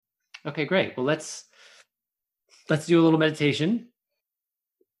Okay, great. Well, let's do a little meditation.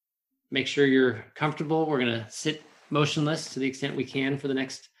 Make sure you're comfortable. We're going to sit motionless to the extent we can for the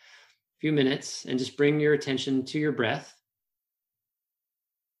next few minutes and just bring your attention to your breath.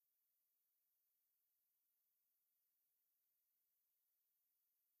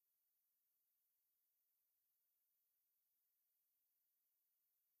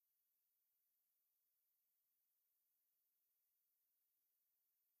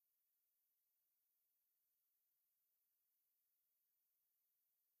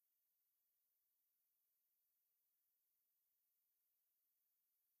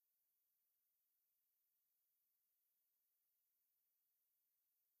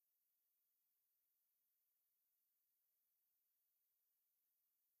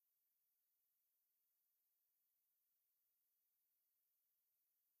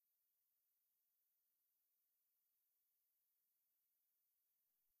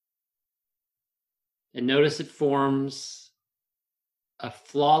 And notice it forms a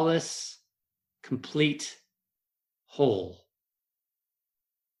flawless, complete whole.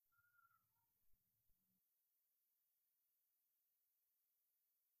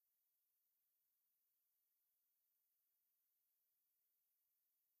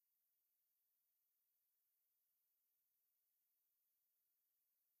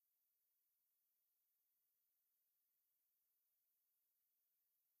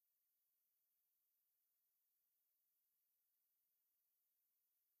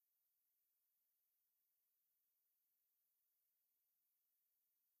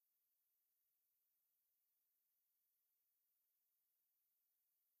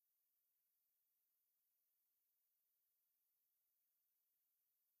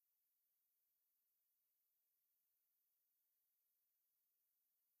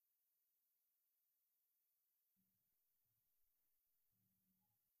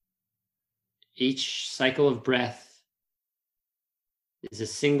 Each cycle of breath is a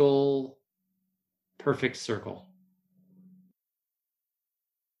single perfect circle.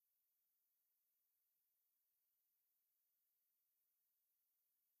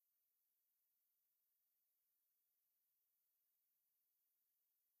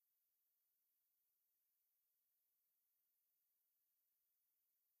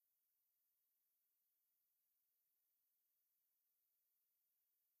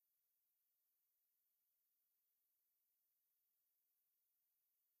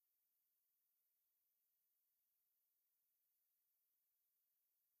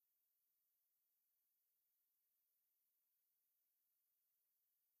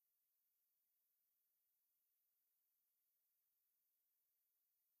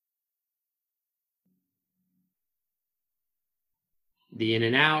 The in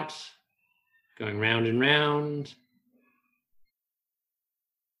and out, going round and round.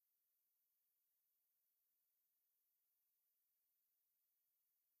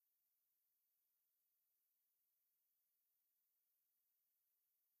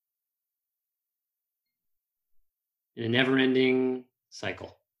 In a never-ending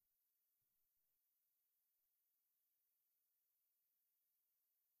cycle.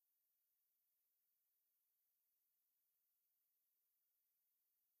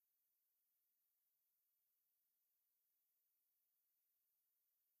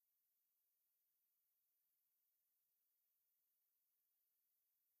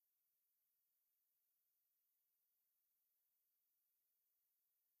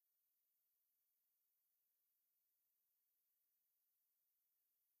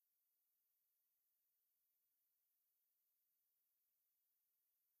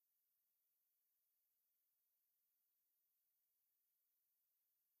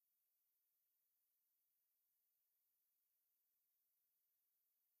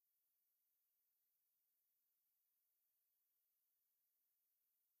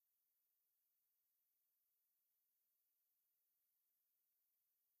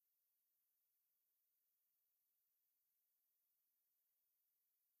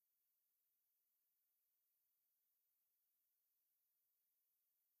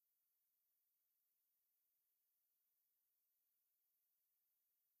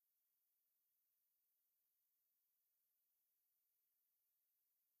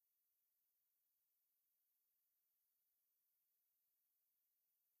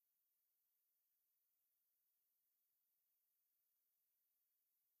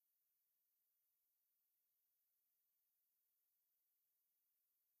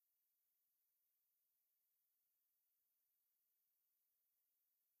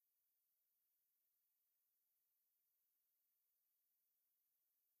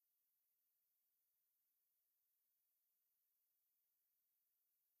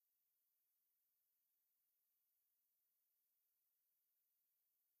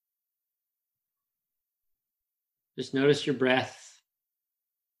 Just notice your breath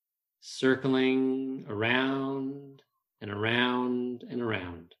circling around and around and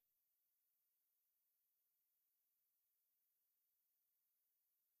around.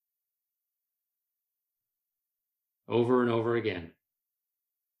 Over and over again.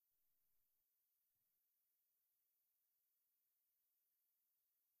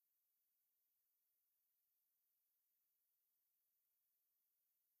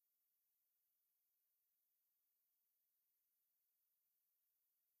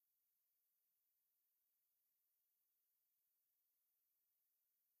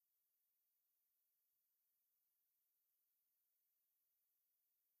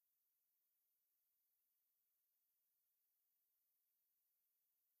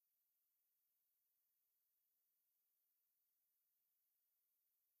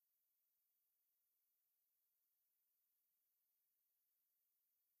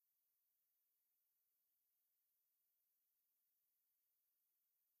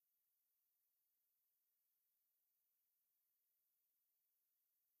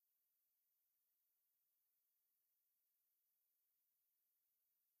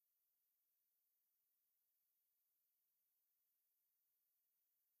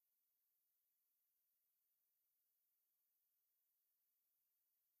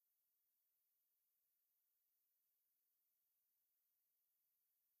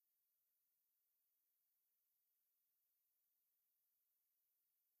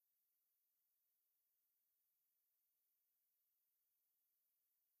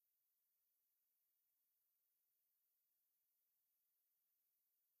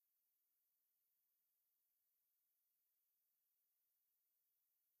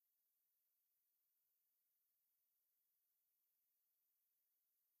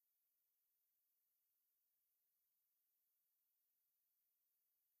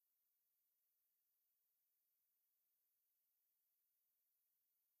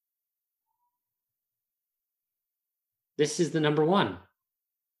 This is the number one.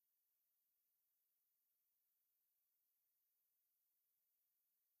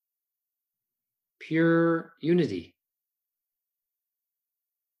 Pure unity.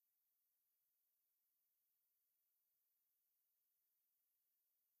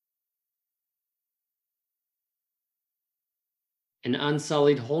 An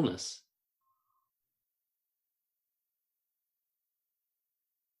unsullied wholeness.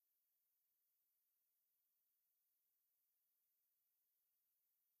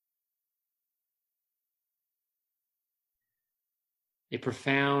 A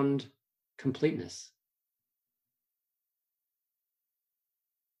profound completeness.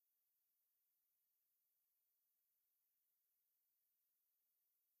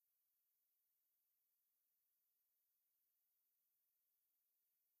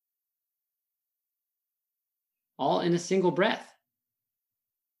 All in a single breath.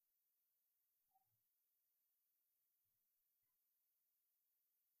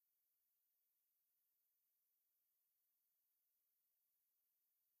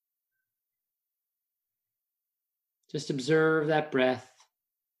 Just observe that breath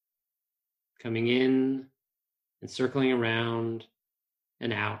coming in and circling around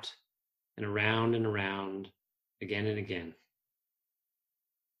and out and around again and again.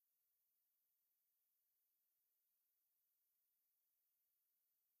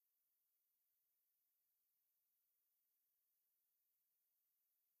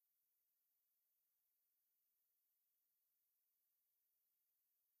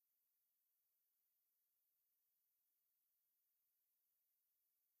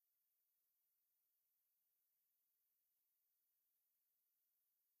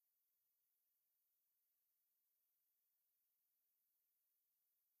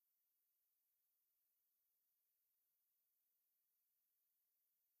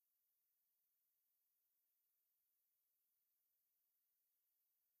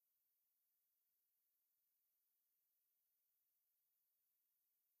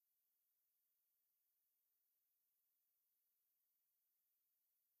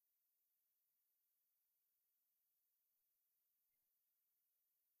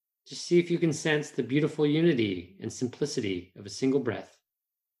 Just see if you can sense the beautiful unity and simplicity of a single breath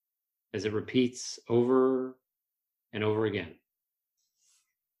as it repeats over and over again.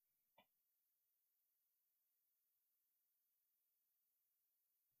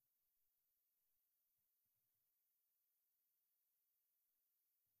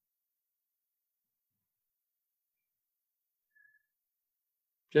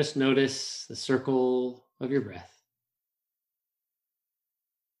 Just notice the circle of your breath.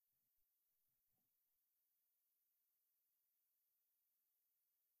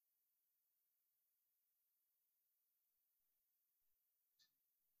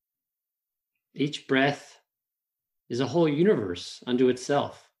 Each breath is a whole universe unto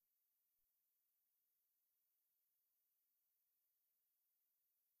itself.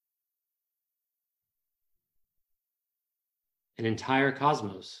 An entire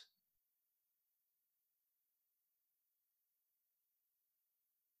cosmos.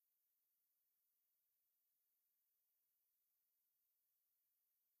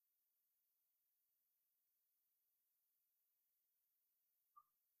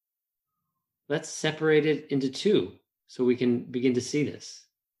 Let's separate it into two so we can begin to see this.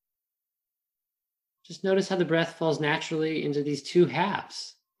 Just notice how the breath falls naturally into these two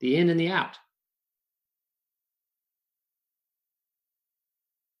halves, the in and the out.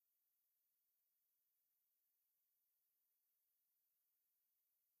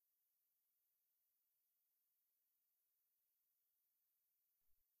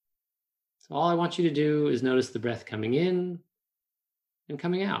 So all I want you to do is notice the breath coming in and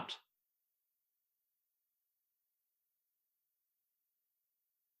coming out.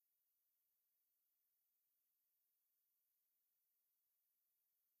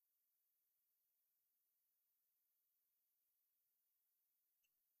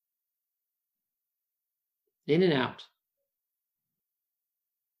 In and out.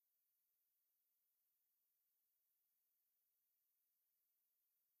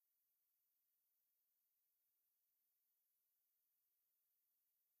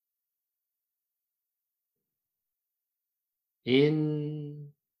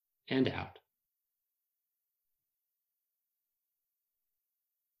 In and out.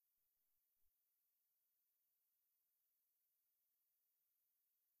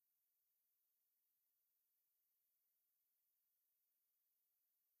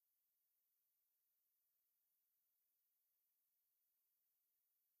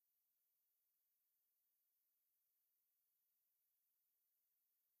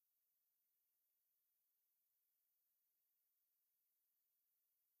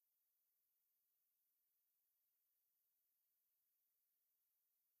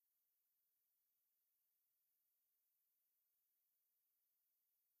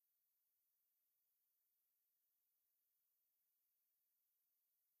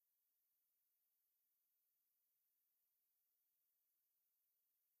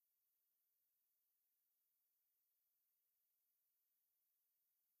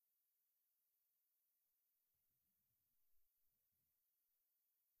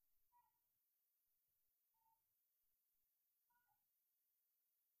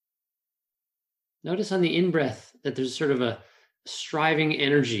 Notice on the in breath that there's sort of a striving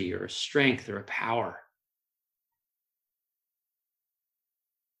energy or a strength or a power.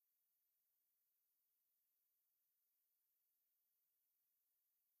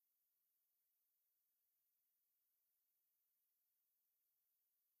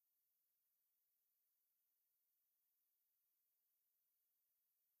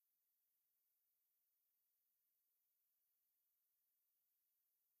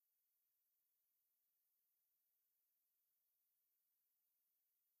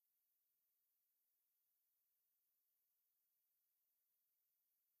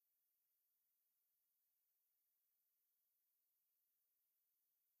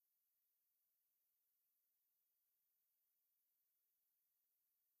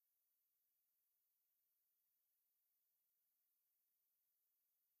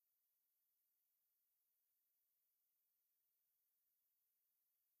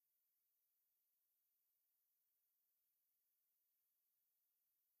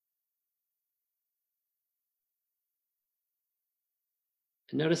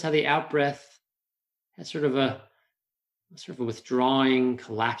 And notice how the out breath has sort of a withdrawing,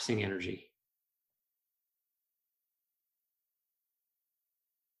 collapsing energy.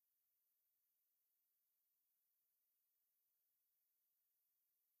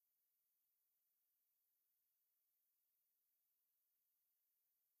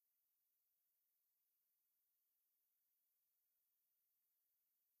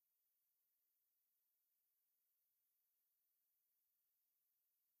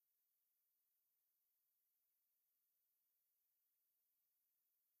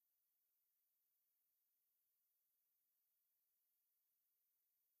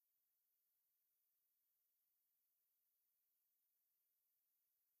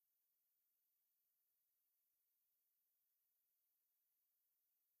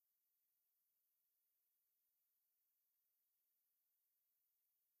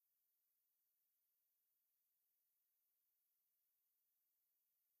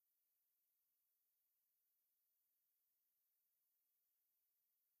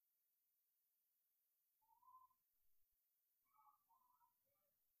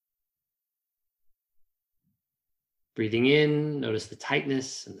 Breathing in, notice the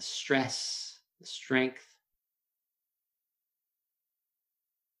tightness and the stress, the strength.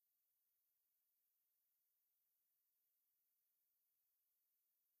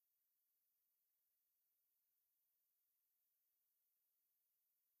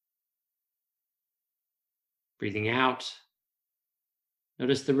 Breathing out,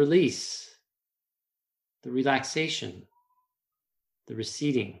 notice the release, the relaxation, the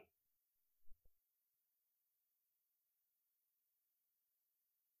receding.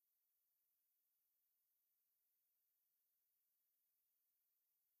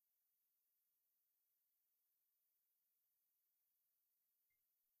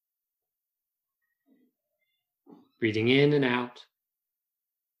 Breathing in and out.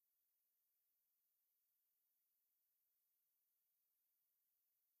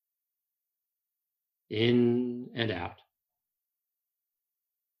 In and out.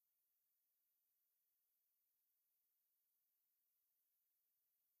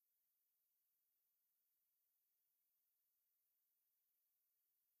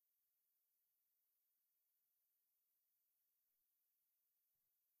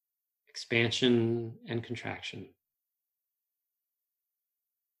 Expansion and contraction.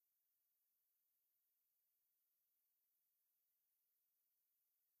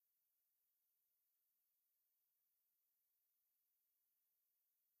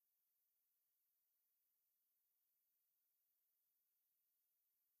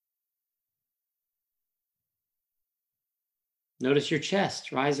 Notice your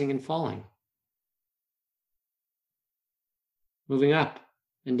chest rising and falling, moving up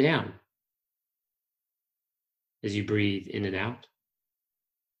and down as you breathe in and out.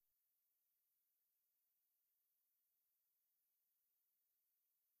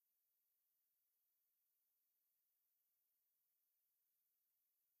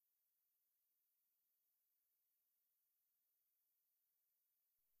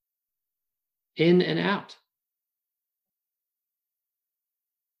 In and out.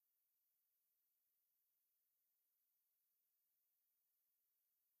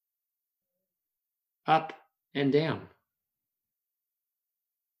 Up and down.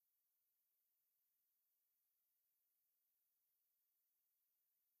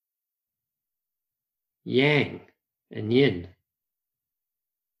 Yang and yin.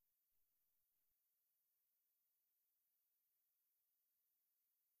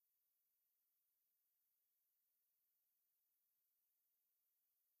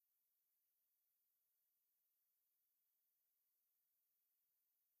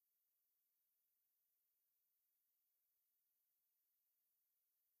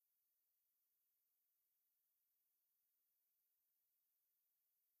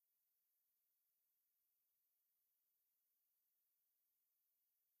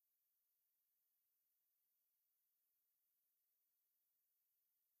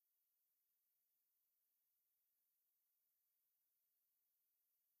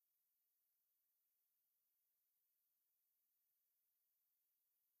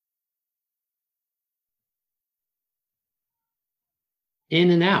 In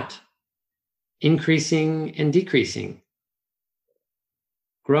and out. Increasing and decreasing.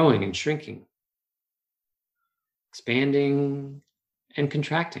 Growing and shrinking. Expanding and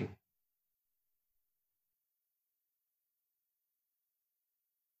contracting.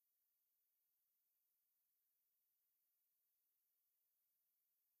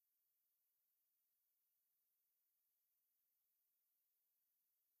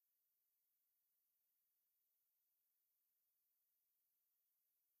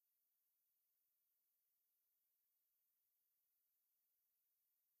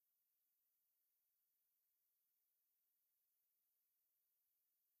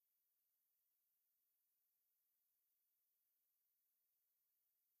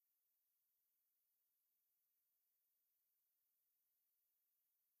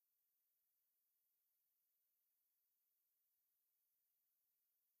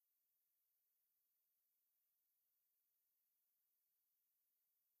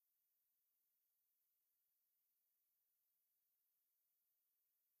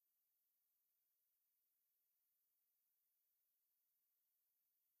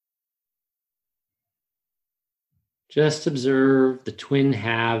 Just observe the twin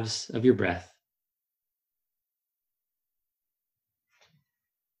halves of your breath.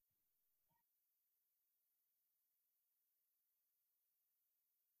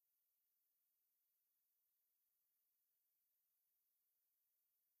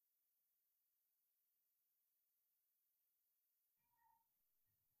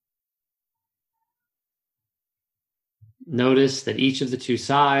 Notice that each of the two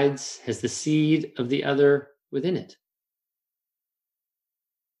sides has the seed of the other within it.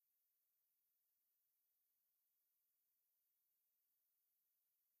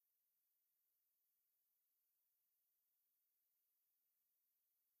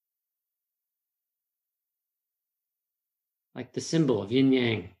 like the symbol of yin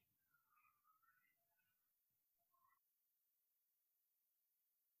yang.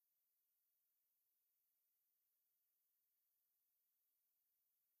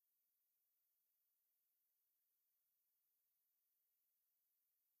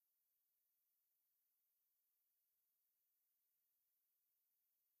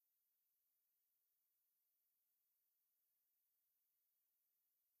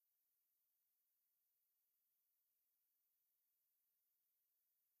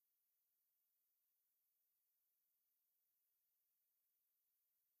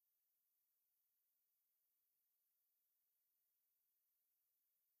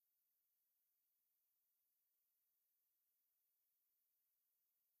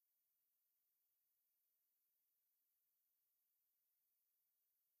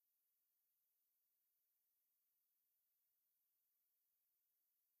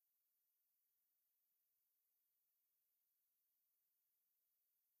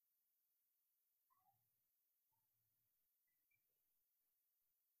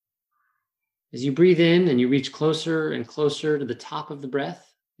 As you breathe in and you reach closer and closer to the top of the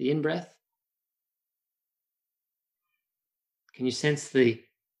breath, the in breath, can you sense the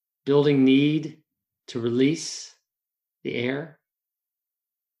building need to release the air?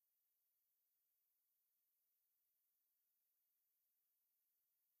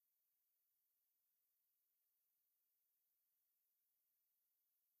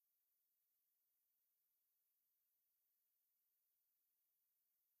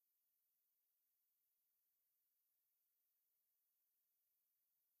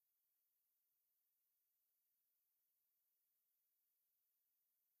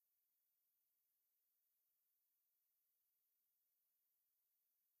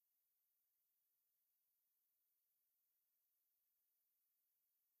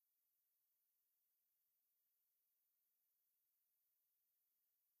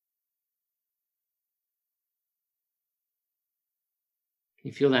 Can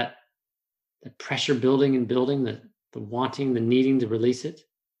you feel that pressure building and building, the wanting, the needing to release it?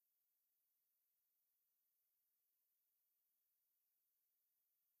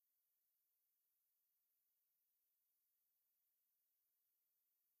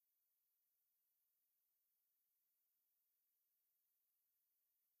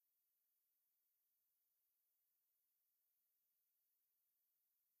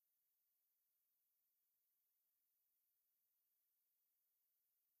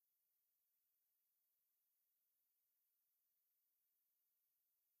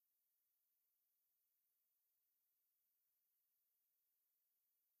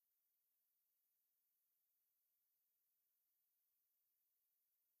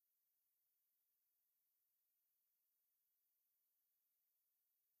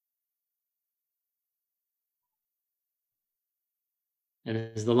 And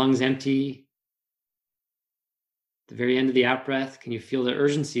as the lungs empty, at the very end of the out breath, can you feel the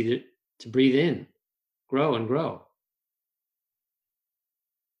urgency to breathe in, grow and grow?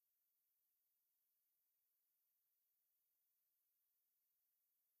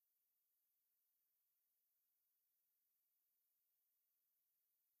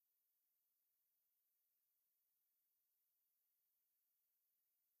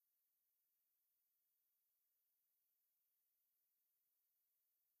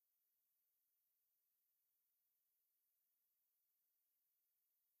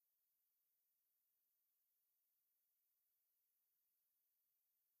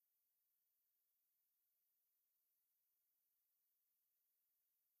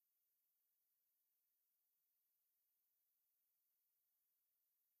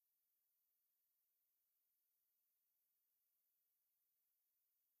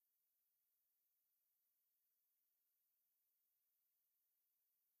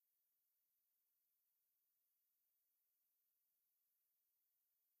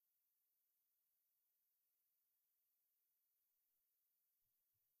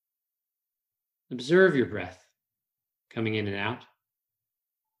 Observe your breath coming in and out.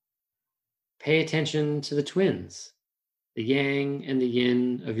 Pay attention to the twins, the yang and the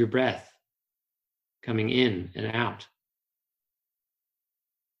yin of your breath coming in and out.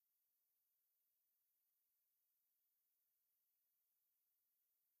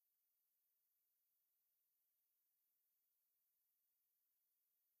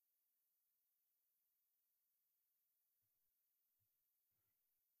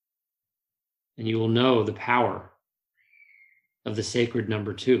 And you will know the power of the sacred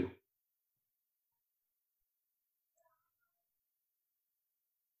number 2.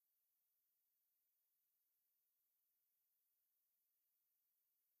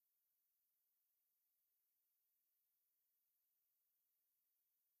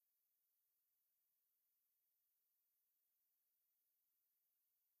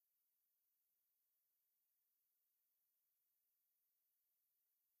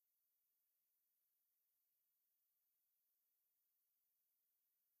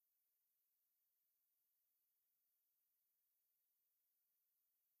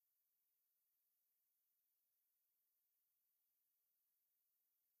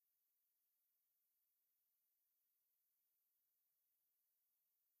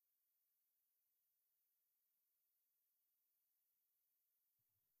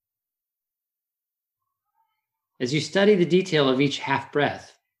 As you study the detail of each half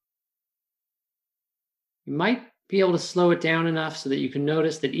breath, you might be able to slow it down enough so that you can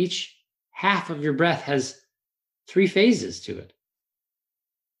notice that each half of your breath has 3 phases to it.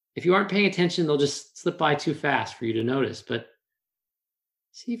 If you aren't paying attention, they'll just slip by too fast for you to notice. But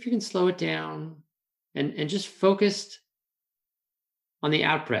see if you can slow it down and just focus on the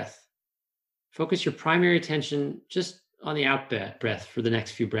out breath. Focus your primary attention just on the out breath for the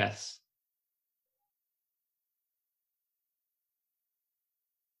next few breaths.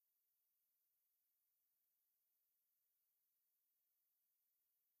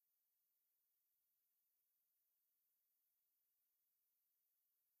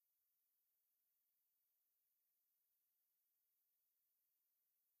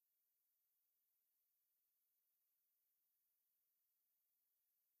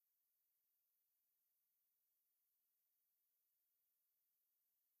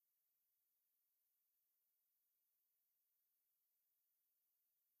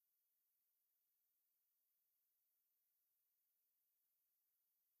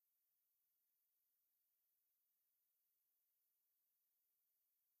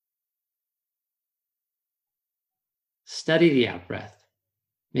 Study the out breath.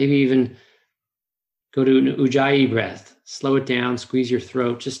 Maybe even go to an Ujjayi breath. Slow it down, squeeze your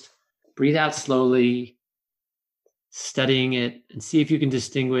throat. Just breathe out slowly, studying it, and see if you can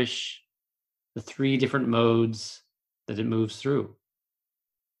distinguish the 3 different modes that it moves through.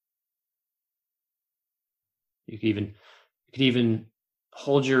 You could even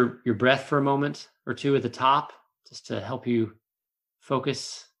hold your breath for a moment or two at the top just to help you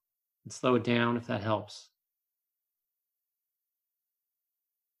focus and slow it down if that helps.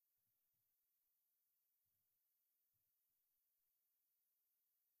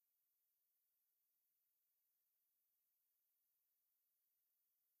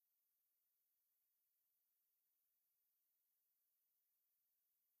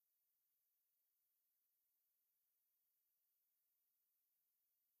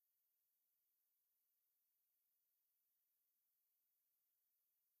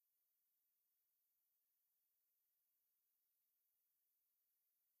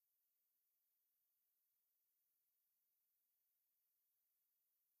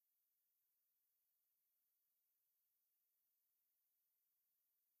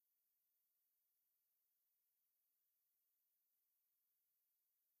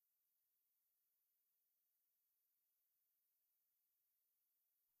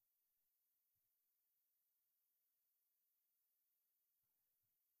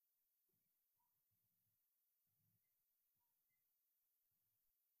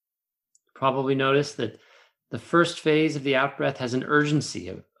 Probably notice that the first phase of the out breath has an urgency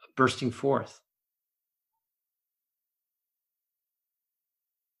of bursting forth.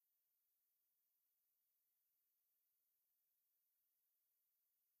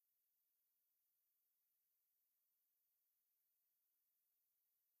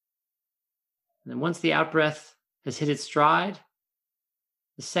 And then once the out breath has hit its stride,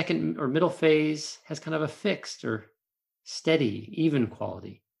 the second or middle phase has kind of a fixed or steady, even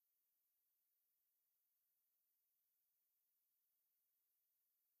quality.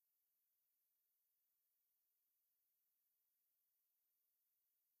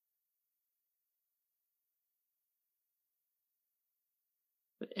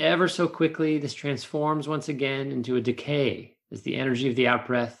 But ever so quickly, this transforms once again into a decay as the energy of the out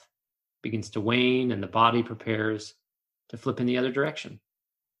breath begins to wane and the body prepares to flip in the other direction.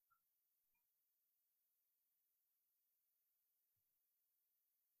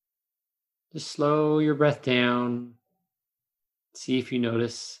 Just slow your breath down. See if you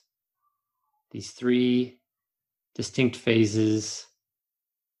notice these 3 distinct phases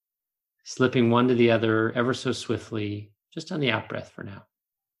slipping one to the other ever so swiftly, just on the out breath for now.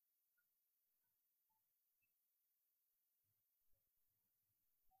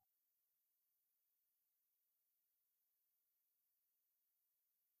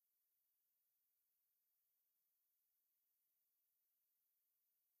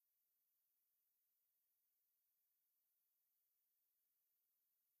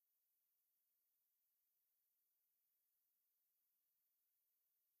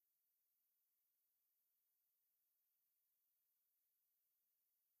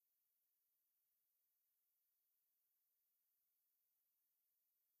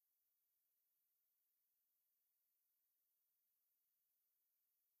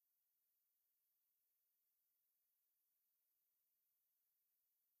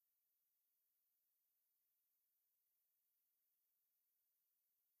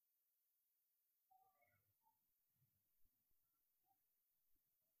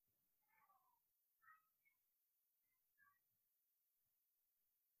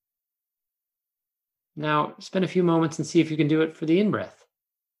 Now, spend a few moments and see if you can do it for the in breath.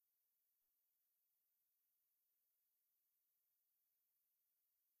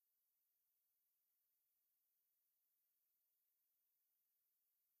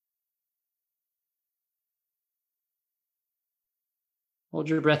 Hold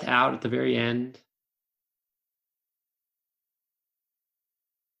your breath out at the very end.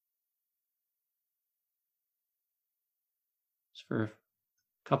 Just for a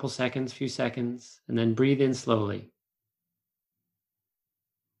couple seconds, few seconds, and then breathe in slowly.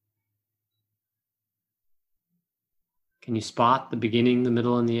 Can you spot the beginning, the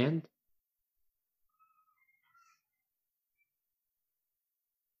middle, and the end?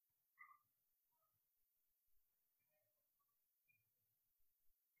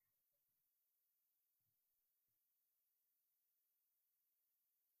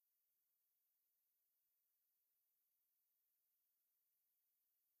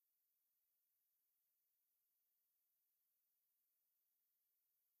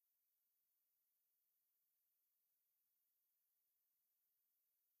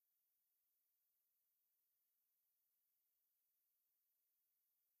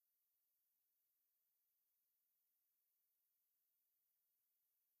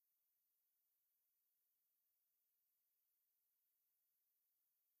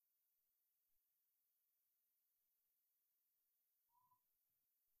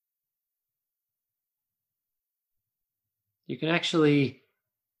 You can actually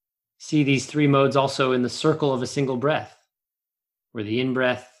see these three modes also in the circle of a single breath, where the in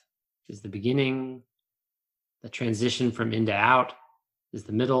breath is the beginning, the transition from in to out is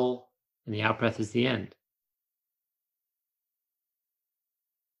the middle, and the out breath is the end.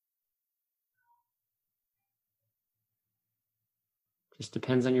 Just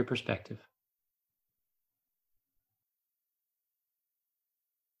depends on your perspective.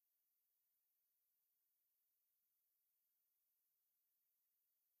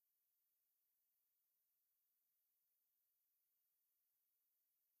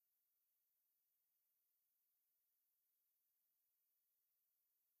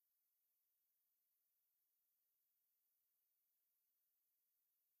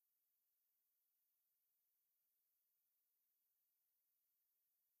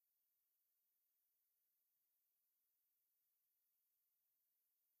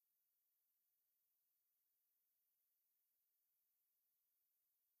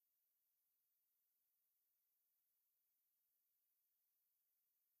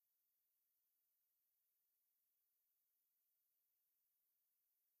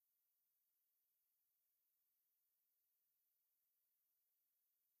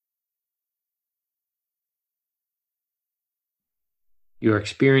 You're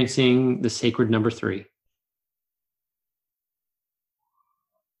experiencing the sacred number 3.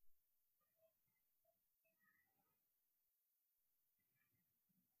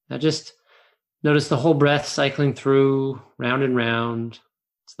 Now just notice the whole breath cycling through, round and round.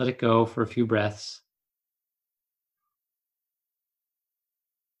 Just let it go for a few breaths.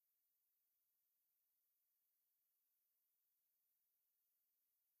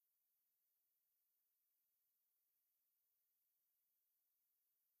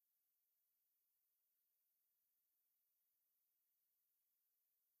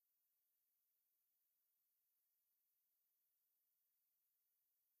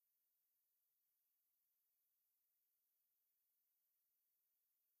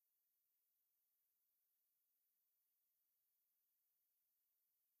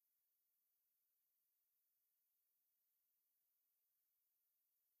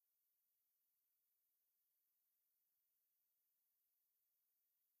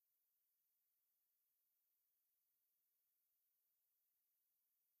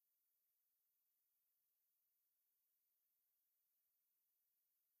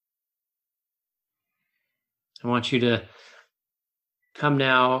 I want you to come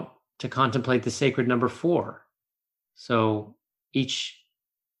now to contemplate the sacred number 4. So each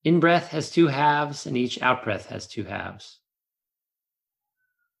in breath has 2 halves and each out breath has 2 halves.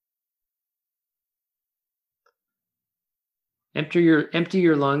 Empty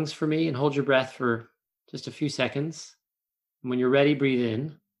your lungs for me and hold your breath for just a few seconds. And when you're ready, breathe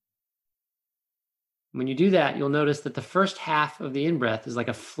in. When you do that, you'll notice that the first half of the in breath is like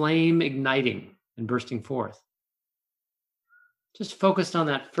a flame igniting and bursting forth. Just focused on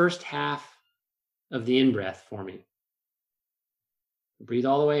that first half of the in breath for me. Breathe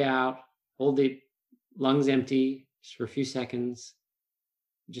all the way out. Hold the lungs empty just for a few seconds.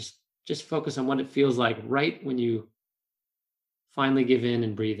 Just focus on what it feels like right when you finally give in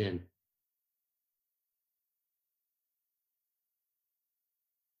and breathe in.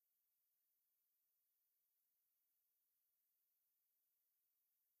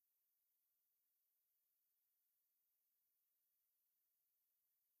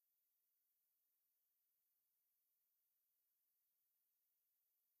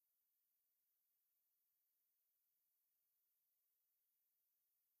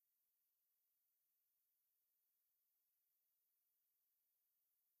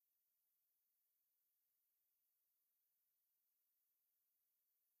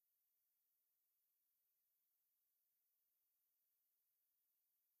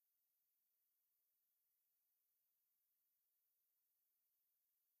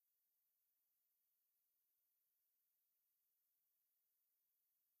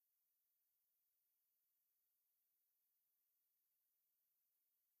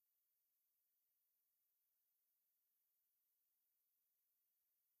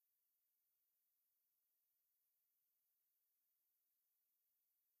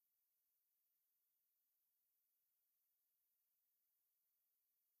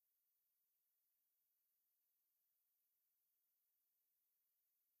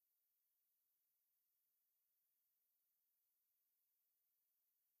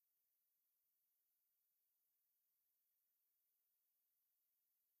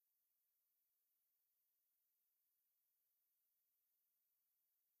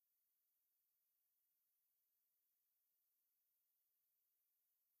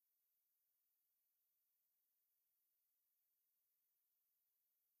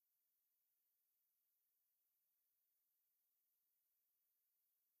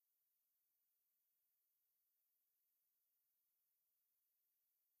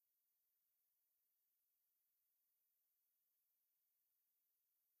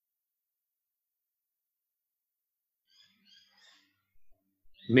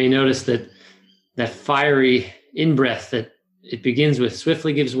 You may notice that that fiery in-breath that it begins with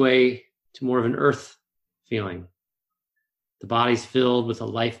swiftly gives way to more of an earth feeling. The body's filled with a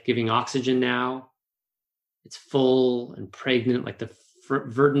life-giving oxygen now. It's full and pregnant like the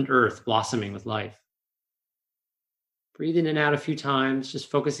verdant earth blossoming with life. Breathe in and out a few times, just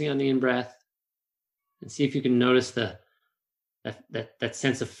focusing on the in-breath, and see if you can notice that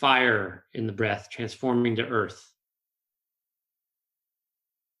sense of fire in the breath transforming to earth,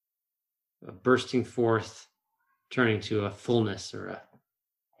 bursting forth, turning to a fullness or a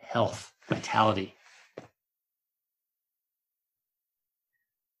health, vitality.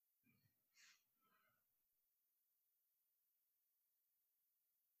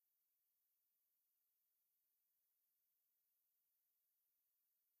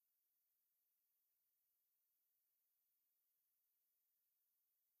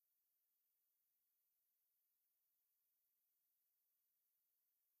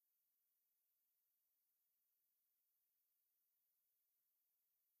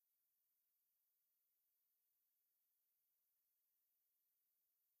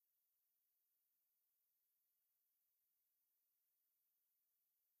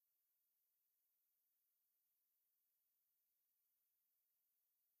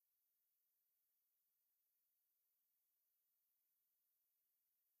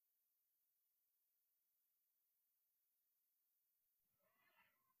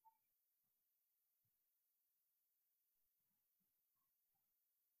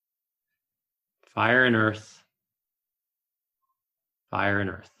 Fire and earth, fire and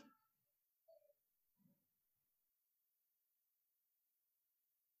earth.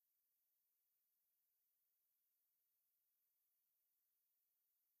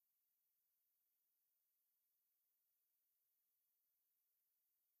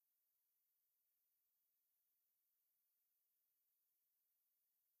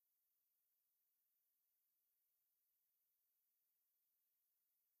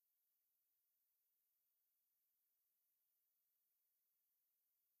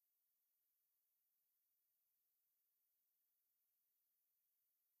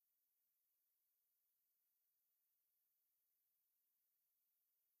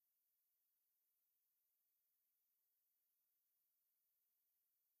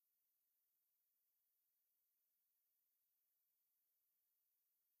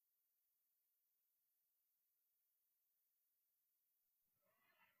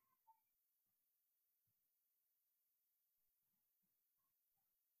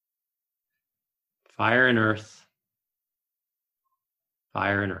 Fire and earth,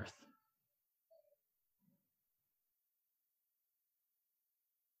 fire and earth.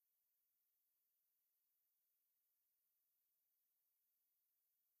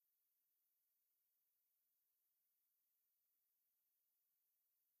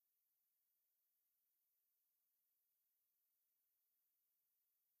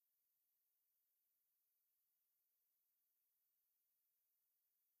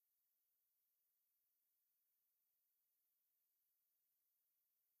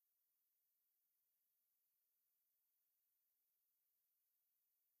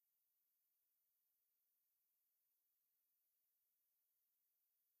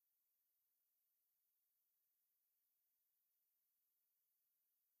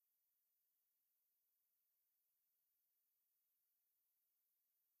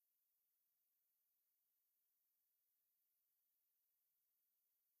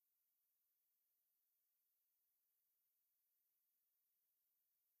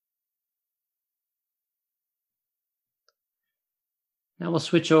 Now we'll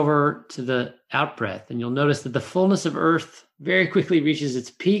switch over to the out breath, and you'll notice that the fullness of earth very quickly reaches its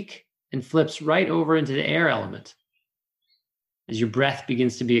peak and flips right over into the air element as your breath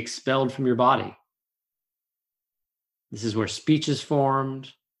begins to be expelled from your body. This is where speech is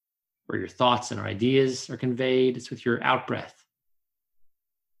formed, where your thoughts and ideas are conveyed. It's with your out breath.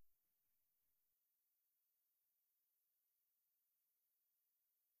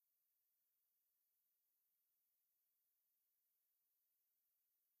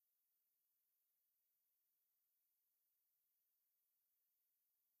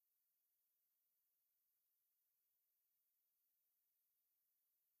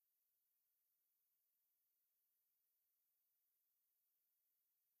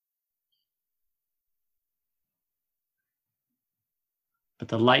 But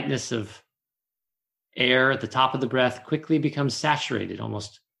the lightness of air at the top of the breath quickly becomes saturated,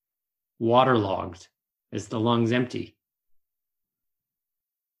 almost waterlogged, as the lungs empty.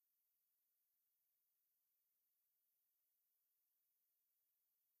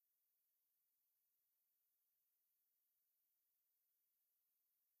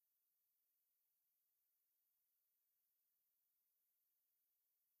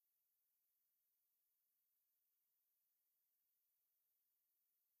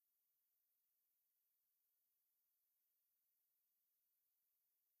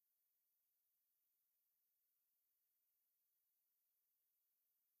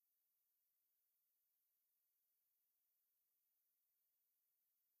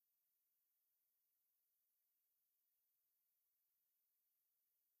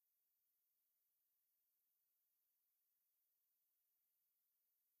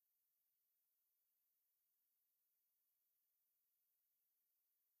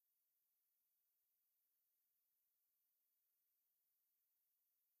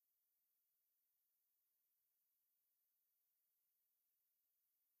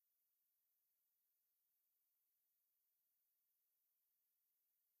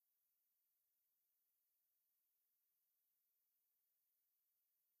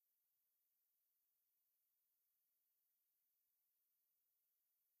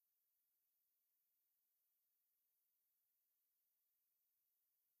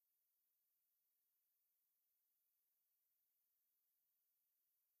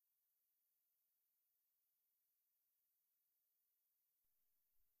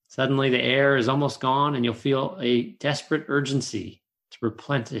 Suddenly, the air is almost gone, and you'll feel a desperate urgency to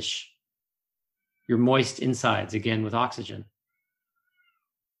replenish your moist insides again with oxygen.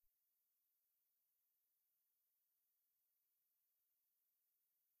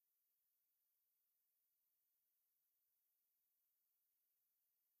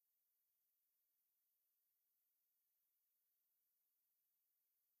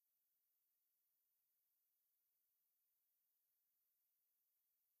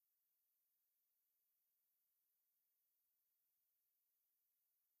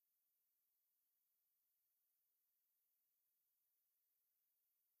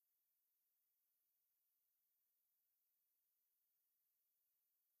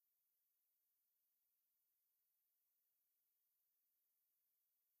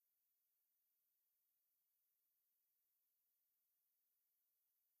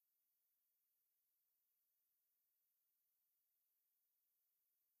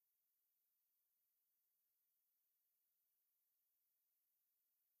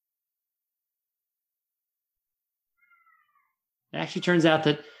 It actually turns out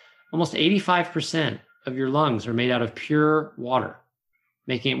that almost 85% of your lungs are made out of pure water,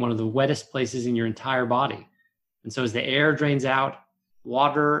 making it one of the wettest places in your entire body. And so as the air drains out,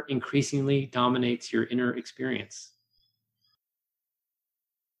 water increasingly dominates your inner experience.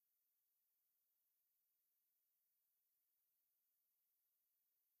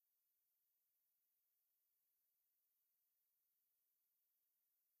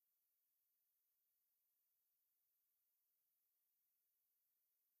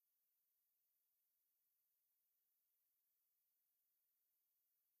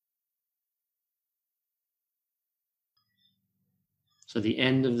 So the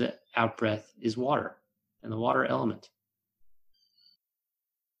end of the out breath is water and the water element.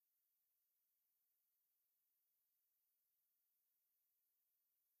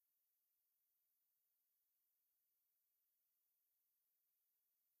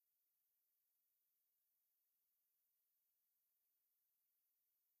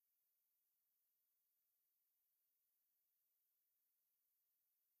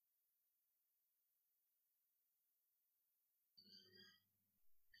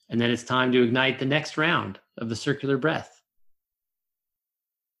 And then it's time to ignite the next round of the circular breath.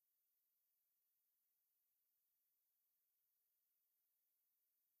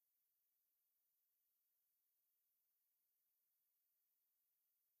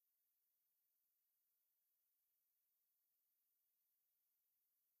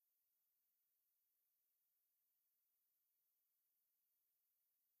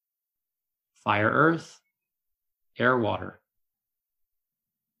 Fire, earth, air, water.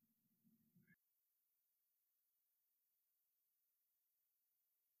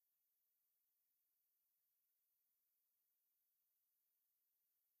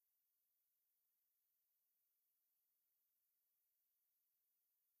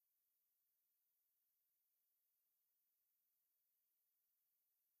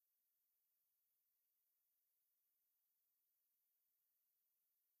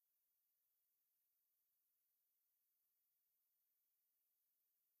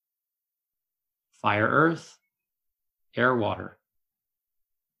 Fire, earth, air, water.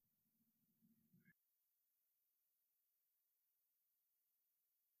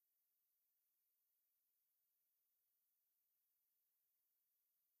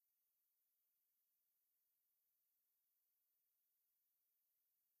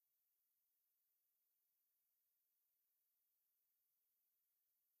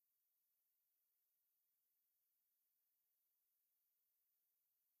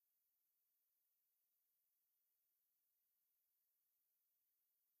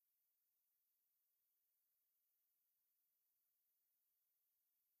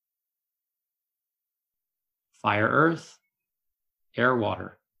 Fire, earth, air,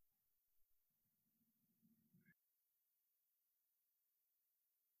 water.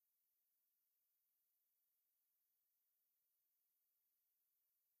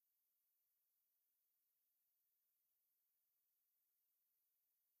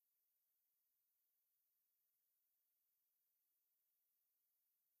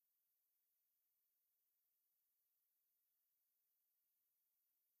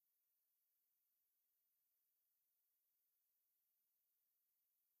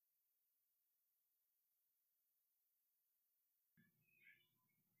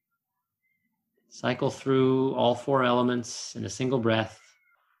 Cycle through all four elements in a single breath.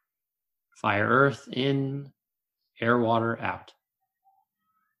 Fire, earth in, air, water out.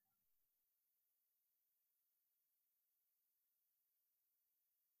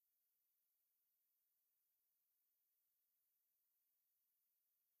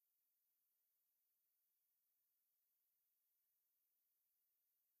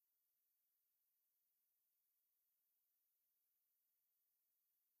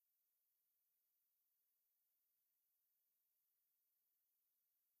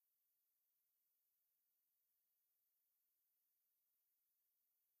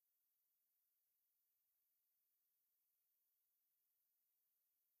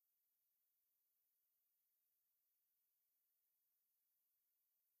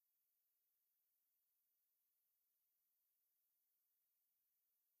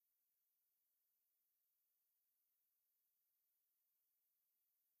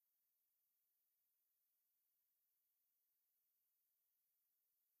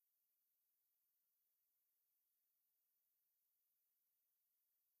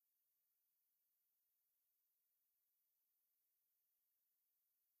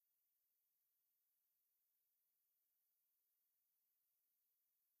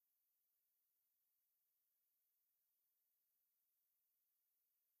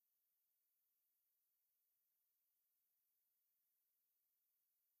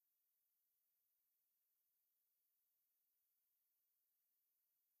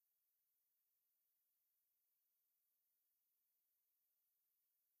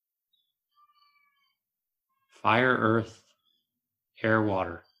 Fire, earth, air,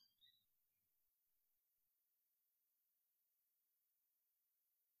 water.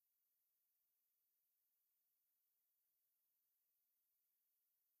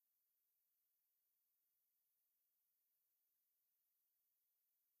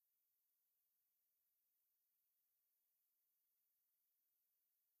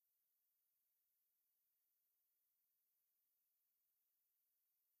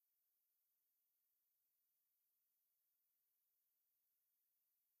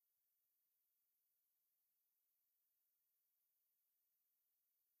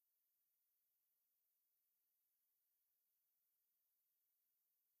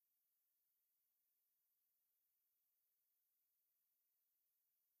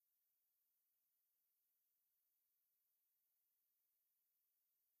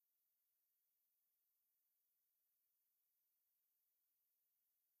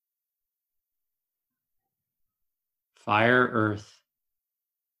 Fire, earth,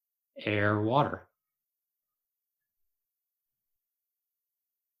 air, water.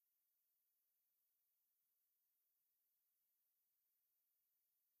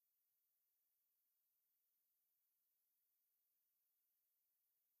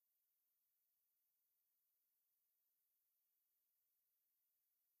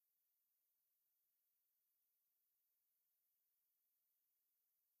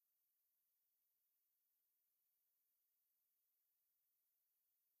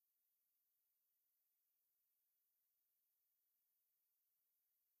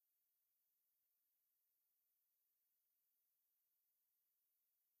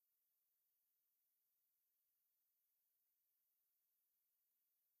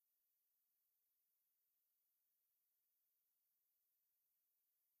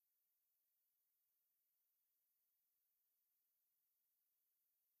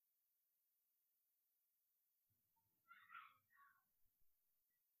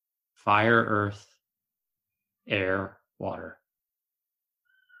 Fire, earth, air, water.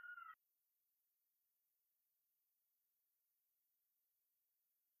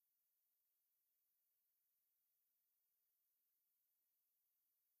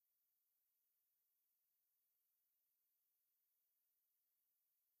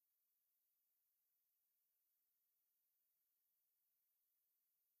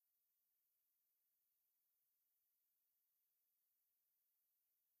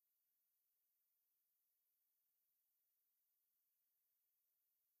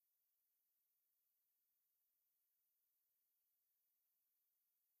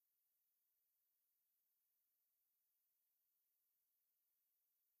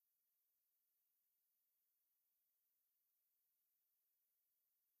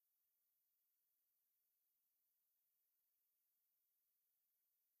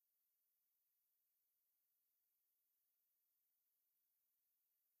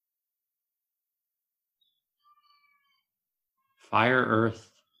 Fire,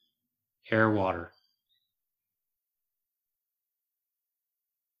 earth, air, water.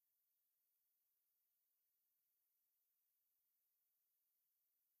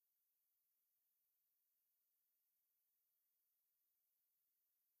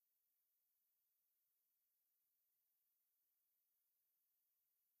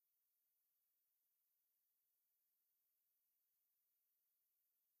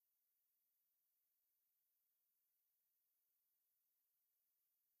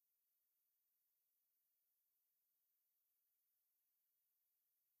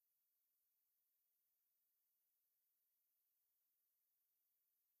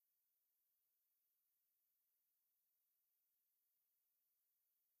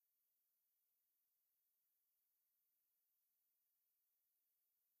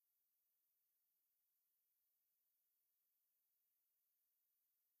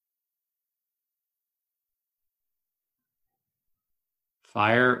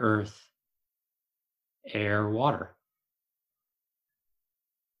 Fire, earth, air, water.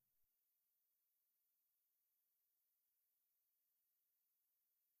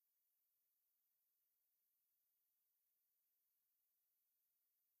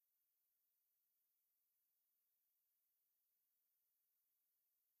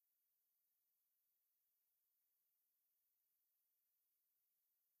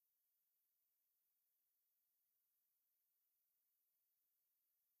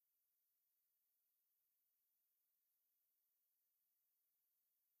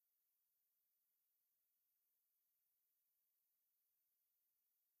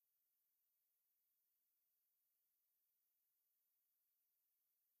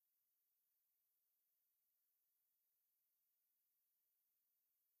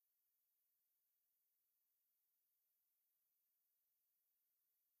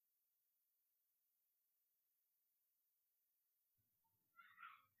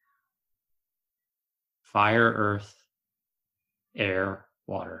 fire, earth, air,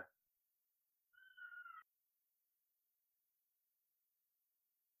 water.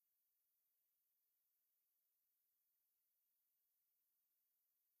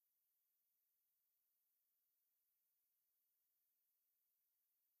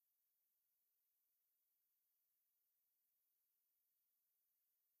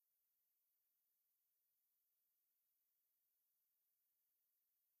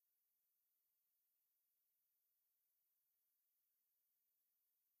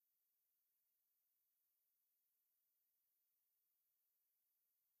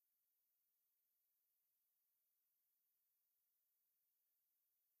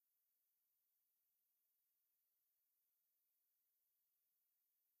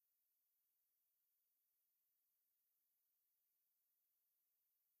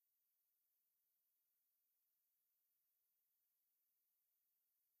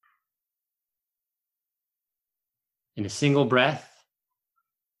 In a single breath,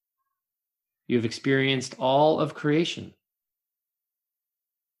 you have experienced all of creation.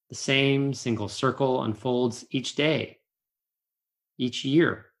 The same single circle unfolds each day, each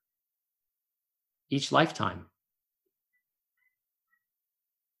year, each lifetime.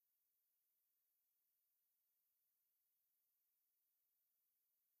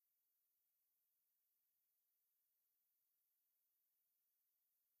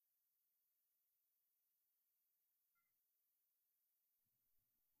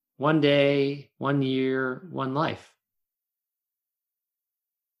 One day, one year, one life.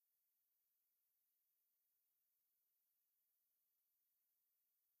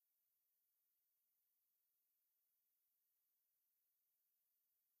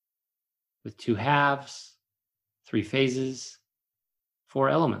 With two halves, three phases, four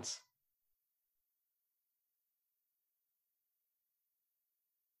elements.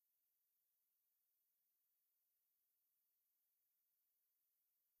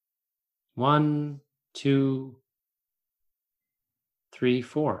 One, two, three,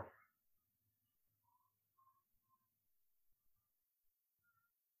 four.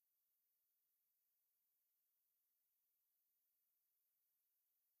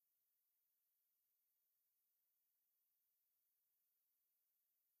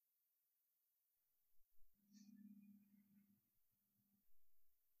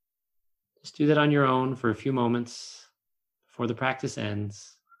 Just do that on your own for a few moments before the practice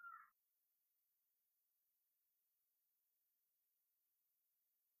ends.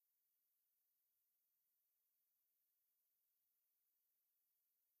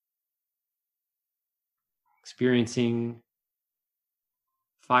 Experiencing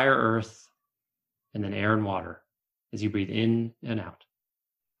fire, earth, and then air and water as you breathe in and out.